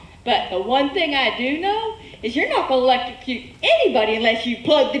law. But the one thing I do know is you're not going to electrocute anybody unless you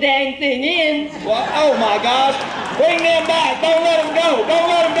plug the dang thing in. Well, oh my gosh. Bring them back. Don't let them go. Don't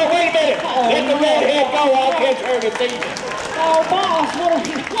let them go. Wait a minute. Let the redhead go. I'll catch her this evening. Oh, boss,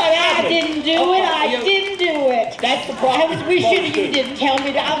 I didn't do it. I didn't do it. That's the problem. We should have. You didn't tell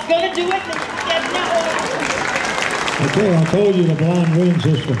me that I was going to do it. That's not what I did. Okay, I told you the blonde wins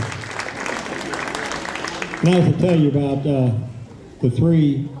this one. Now I have to tell you about the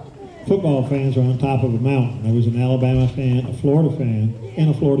 3 football fans are on top of a mountain. There was an Alabama fan, a Florida fan, and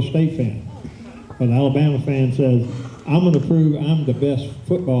a Florida State fan. But the Alabama fan says, I'm going to prove I'm the best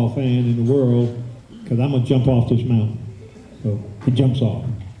football fan in the world because I'm going to jump off this mountain. So he jumps off.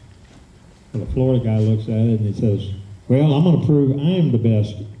 Well, the Florida guy looks at it and he says, well, I'm going to prove I'm the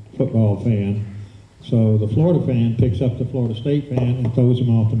best football fan. So the Florida fan picks up the Florida State fan and throws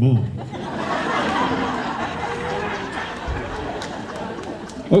him off the mountain.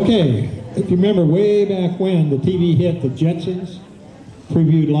 Okay, if you remember way back when the TV hit The Jetsons,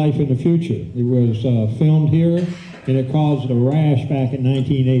 previewed life in the future. It was filmed here, and it caused a rash back in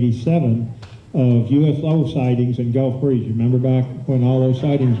 1987 of UFO sightings in Gulf Breeze. You remember back when all those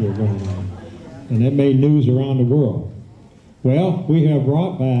sightings were going on? And that made news around the world. Well, we have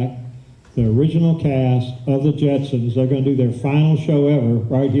brought back the original cast of the Jetsons. They're going to do their final show ever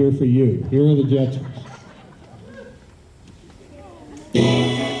right here for you. Here are the Jetsons.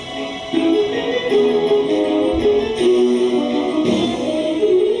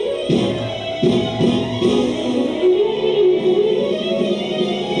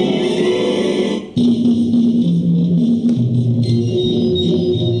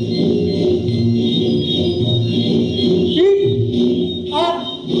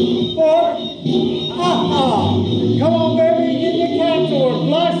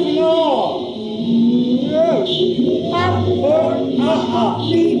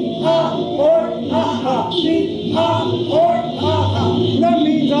 That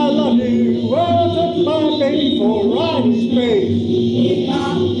means I love you. Well, I took my baby for a ride in space.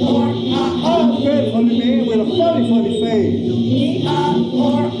 I'm a very funny man with a funny, funny face. He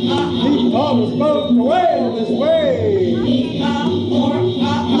taught us both to wail this way.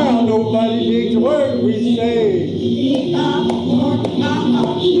 Now nobody digs a word we say.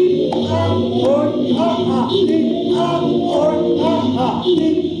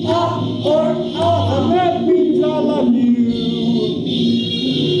 And that means I love you.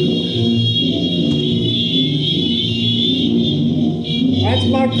 That's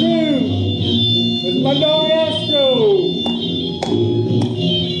my crew. That's my dog Astro.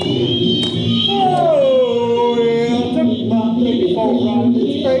 Oh, yeah, I took my baby for a ride in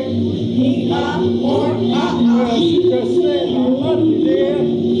space. Well, she just said, I love you, dear.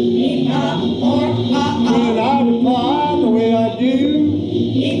 When I reply the way I do,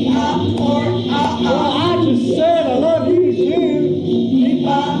 well, I just said I love you too.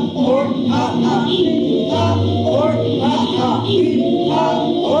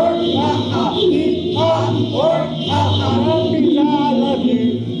 That means I love you.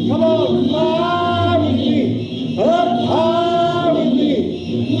 Come on, fly with me. Up high with me.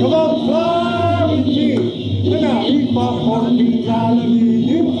 Come on, fly with me. And now eat my pork beans. I love you.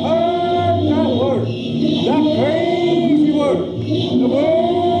 You've heard that word. That crazy word. The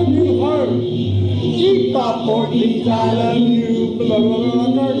word you've heard. Eat my pork beans. I love you. Blah, blah, blah,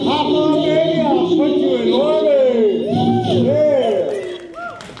 blah. Hop on, baby. I'll put you in orbit. Yeah.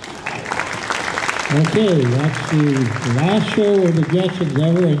 Okay, that's the last show of the Jetsons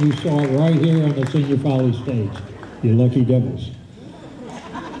ever, and you saw it right here on the Senior Follies stage. You lucky devils.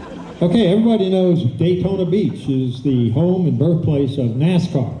 Okay, everybody knows Daytona Beach is the home and birthplace of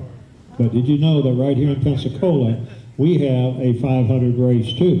NASCAR. But did you know that right here in Pensacola, we have a 500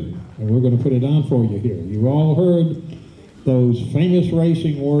 race too? And we're going to put it on for you here. You've all heard those famous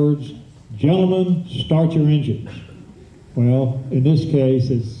racing words, gentlemen, start your engines. Well, in this case,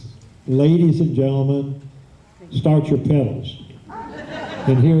 it's ladies and gentlemen, start your pedals.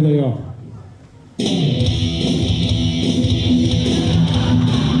 And here they are.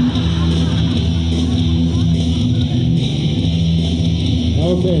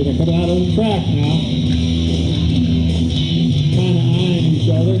 Okay, they're coming out on the track now. Kind of eyeing each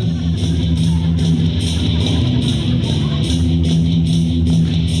other.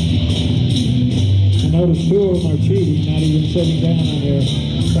 I noticed two of them are cheating, not even sitting down on their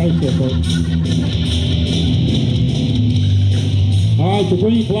tricycle. All right, the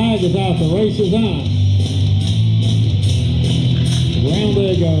green flag is out. The race is on. Around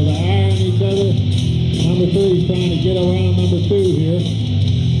they go. They're eyeing each other. Number 3 is trying to get around number 2 here.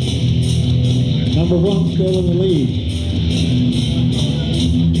 Number 1 still in the lead.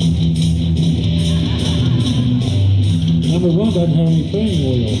 Number 1 doesn't have any training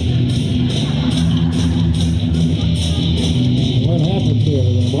wheels. What happened here?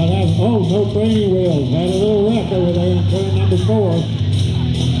 What happened? Oh, no training wheels. Had a little wreck over there in turn number 4.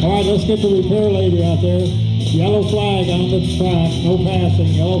 All right, let's get the repair lady out there. Yellow flag on the track, no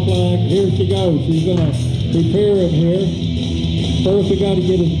passing, yellow flag, here she goes. She's going to repair him here. First we got to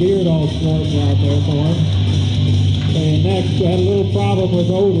get his beard all straightened out there for him. And next, we had a little problem with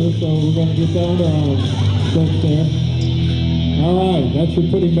odor, so we're going to get the underarm fixed there. All right, that should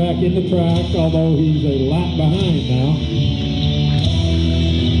put him back in the track, although he's a lap behind now.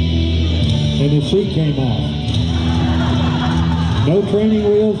 And his seat came off. No training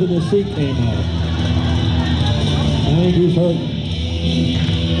wheels and his seat came off. I think he's hurt.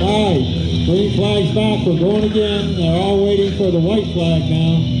 All right, green flag's back. We're going again. They're all waiting for the white flag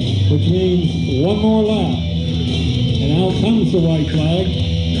now, which means one more lap. And out comes the white flag.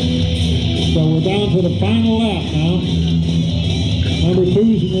 So we're down to the final lap now. Number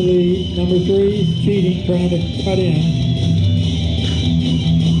 2's in the lead. Number 3's cheating, trying to cut in.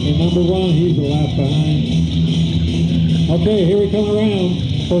 And number 1, he's a lap behind. Okay, here we come around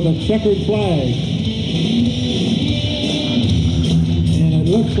for the checkered flag.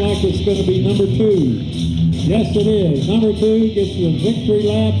 Looks like it's going to be number 2. Yes, it is. Number 2 gets the victory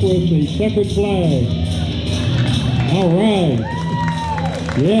lap with the checkered flag. All right.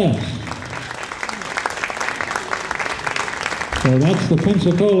 Yes. So that's the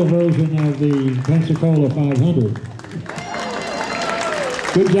Pensacola version of the Pensacola 500.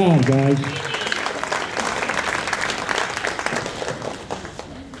 Good job, guys.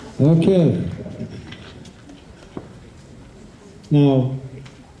 Okay. Now,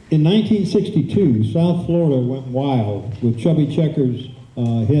 in 1962, South Florida went wild with Chubby Checker's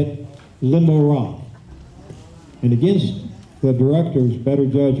hit Limbo Rock. And against the director's better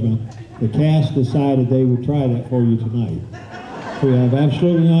judgment, the cast decided they would try that for you tonight. We have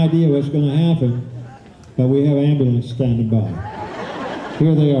absolutely no idea what's going to happen, but we have ambulance standing by.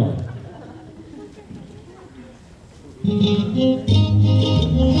 Here they are.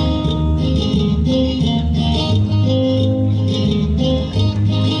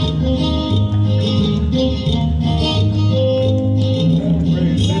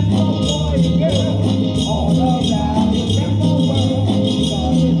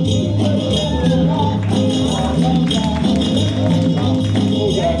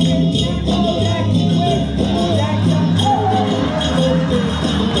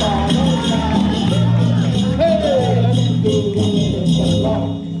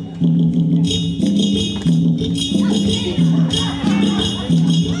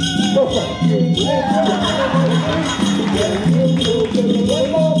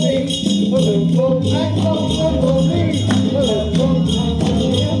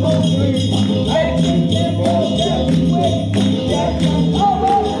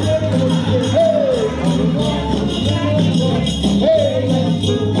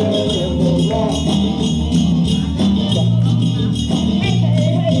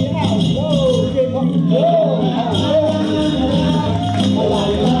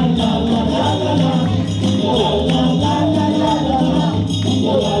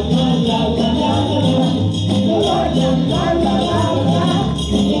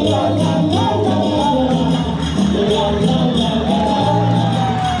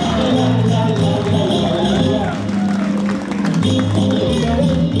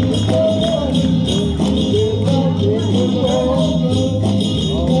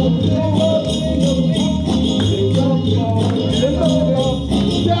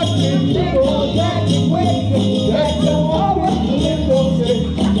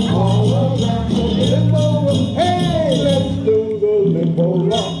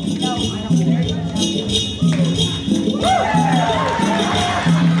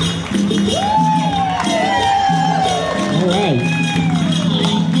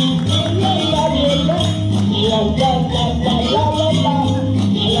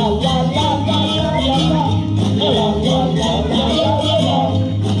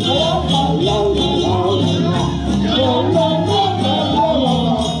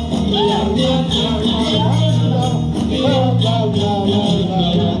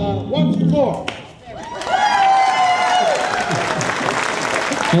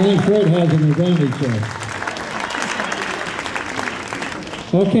 Only Fred has an advantage there.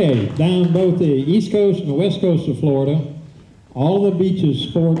 Okay, down both the east coast and the west coast of Florida, all the beaches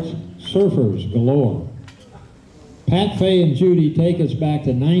sports surfers galore. Pat, Faye, and Judy take us back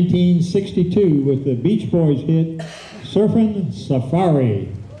to 1962 with the Beach Boys hit, Surfin' Safari.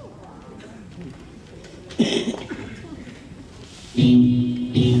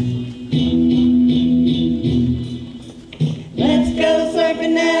 Let's go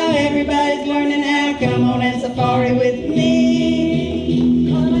surfing now, everybody's learning how. Come on and safari with me.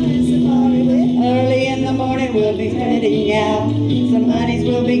 Come on and safari with me. Early in the morning we'll be heading out. Some honeys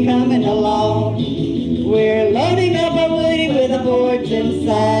will be coming along. We're loading up our woody with the boards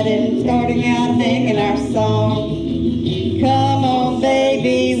inside and starting out hanging our song. Come on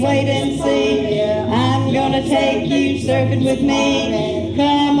baby, wait and see. I'm gonna take you surfing with me.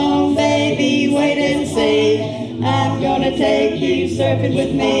 Come on baby, wait and see. I'm gonna take you surfing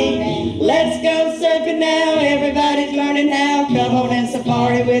with me. Let's go surfing now, everybody's learning how. Come on and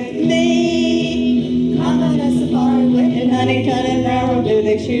safari with me. Come on and safari with me. In Huntington and Railroad do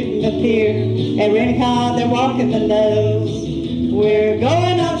they shoot the pier. At Rincon they're walking the nose. We're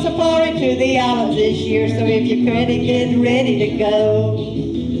going on safari to the islands this year, so if you're ready, get ready to go.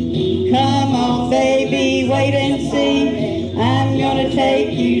 Come on baby, wait and see. I'm gonna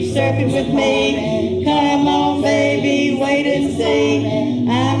take you surfing with me. Come on baby, wait and see.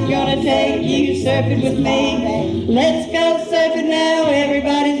 I'm gonna take you surfing with me. Let's go surfing now,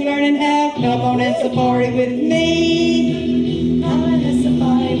 everybody's learning how. Come on and safari with me. Come on and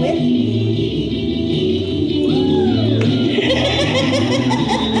safari with me.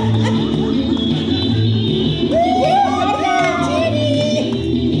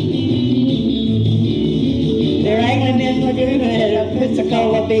 They're angling in Laguna at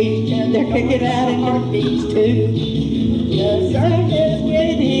Pensacola Beach, and they're kicking out in Turk Beach too. The surf is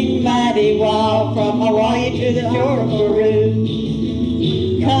getting mighty wild from Hawaii to the shore of Peru.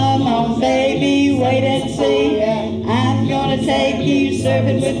 Come on baby, wait and see. I'm gonna take you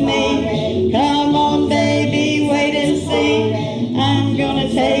surfing with me. Come on baby, wait and see. I'm gonna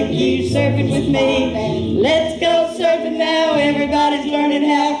take you surfing with me. Let's go surfing now, everybody's learning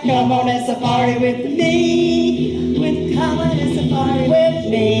how. Come on and safari with me. Come on and safari with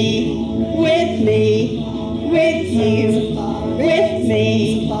me. With me. With you. With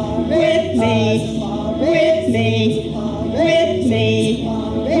me. With me. With me. With me.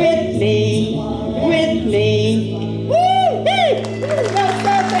 With me. With me. Woo!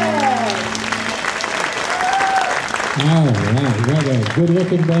 All right, what a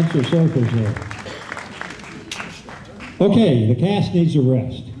good-looking bunch of surfers there. Okay, the cast needs a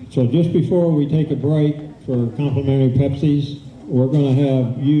rest. So just before we take a break for complimentary Pepsis, we're going to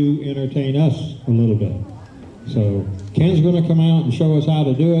have you entertain us a little bit. So Ken's going to come out and show us how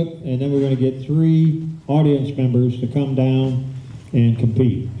to do it, and then we're going to get 3 audience members to come down and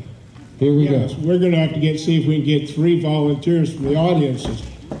compete. Here we go. We're going to have to see if we can get 3 volunteers from the audiences.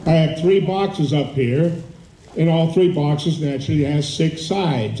 I have 3 boxes up here, and all 3 boxes naturally has 6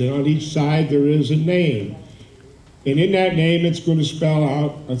 sides, and on each side there is a name. And in that name, it's going to spell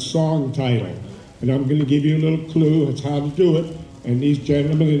out a song title. And I'm going to give you a little clue as how to do it. And these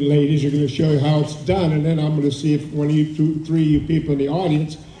gentlemen and ladies are going to show you how it's done. And then I'm going to see if one of you 2, 3 you people in the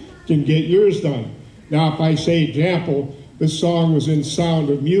audience can get yours done. Now, if I say example, this song was in Sound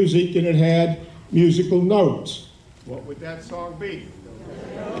of Music and it had musical notes. What would that song be?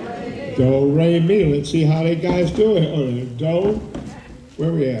 Do, re, mi. Let's see how they guys do it. Oh, do.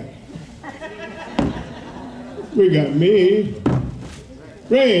 Where we at? We got me.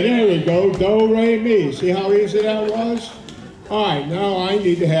 Re, there we go. Do, re, mi. See how easy that was? All right, now I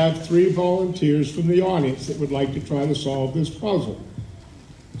need to have 3 volunteers from the audience that would like to try to solve this puzzle.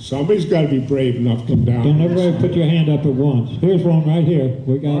 Somebody's got to be brave enough to come down. Don't everybody put your hand up at once. Here's one right here.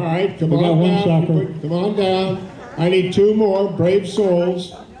 We got. All right, come we on got one down. sucker. Come on down. I need 2 more brave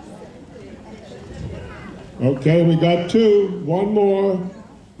souls. Okay, we got 2. 1 more.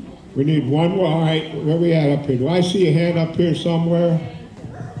 We need 1 more. All right, where we at up here? Do I see a hand up here somewhere?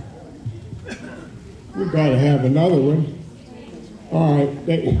 We got to have another one. All right.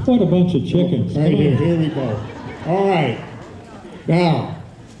 What a bunch of chickens. Right here we go. All right. Now,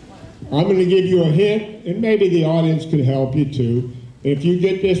 I'm going to give you a hint, and maybe the audience can help you too. If you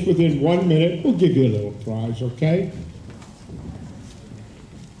get this within 1 minute, we'll give you a little prize, okay?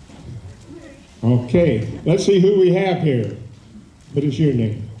 Okay, let's see who we have here. What is your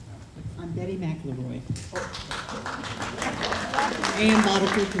name? I'm Betty McElroy. And model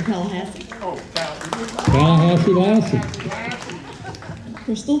crew from Tallahassee. Tallahassee Lassie.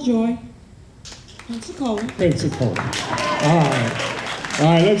 Crystal Joy. Pensacola. Pensacola. All right. All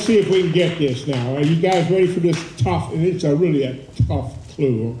right, let's see if we can get this now. Are you guys ready for this tough, and it's really a tough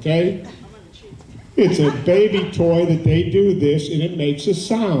clue, okay? It's a baby toy that they do this, and it makes a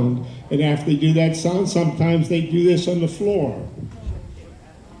sound. And after they do that sound, sometimes they do this on the floor.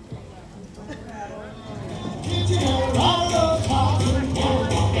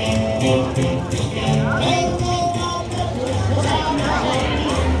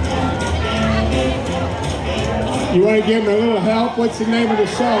 You want to give them a little help? What's the name of the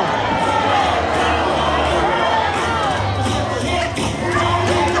song?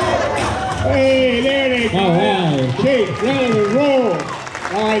 Hey, there they go. All right. Keep running and roll.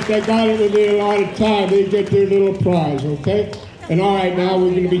 All right, they got it within a lot of time. They get their little prize, okay? And all right, now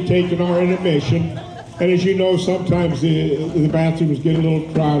we're going to be taking our intermission. And as you know, sometimes the bathrooms get a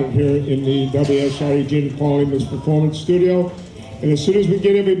little crowded here in the WSRE Jim Pauley's Performance Studio. And as soon as we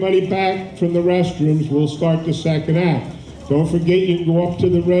get everybody back from the restrooms, we'll start the second act. Don't forget, you can go up to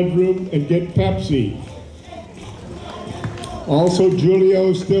the red room and get Pepsi. Also,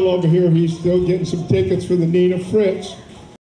 Julio's still over here. He's still getting some tickets for the Nina Fritz.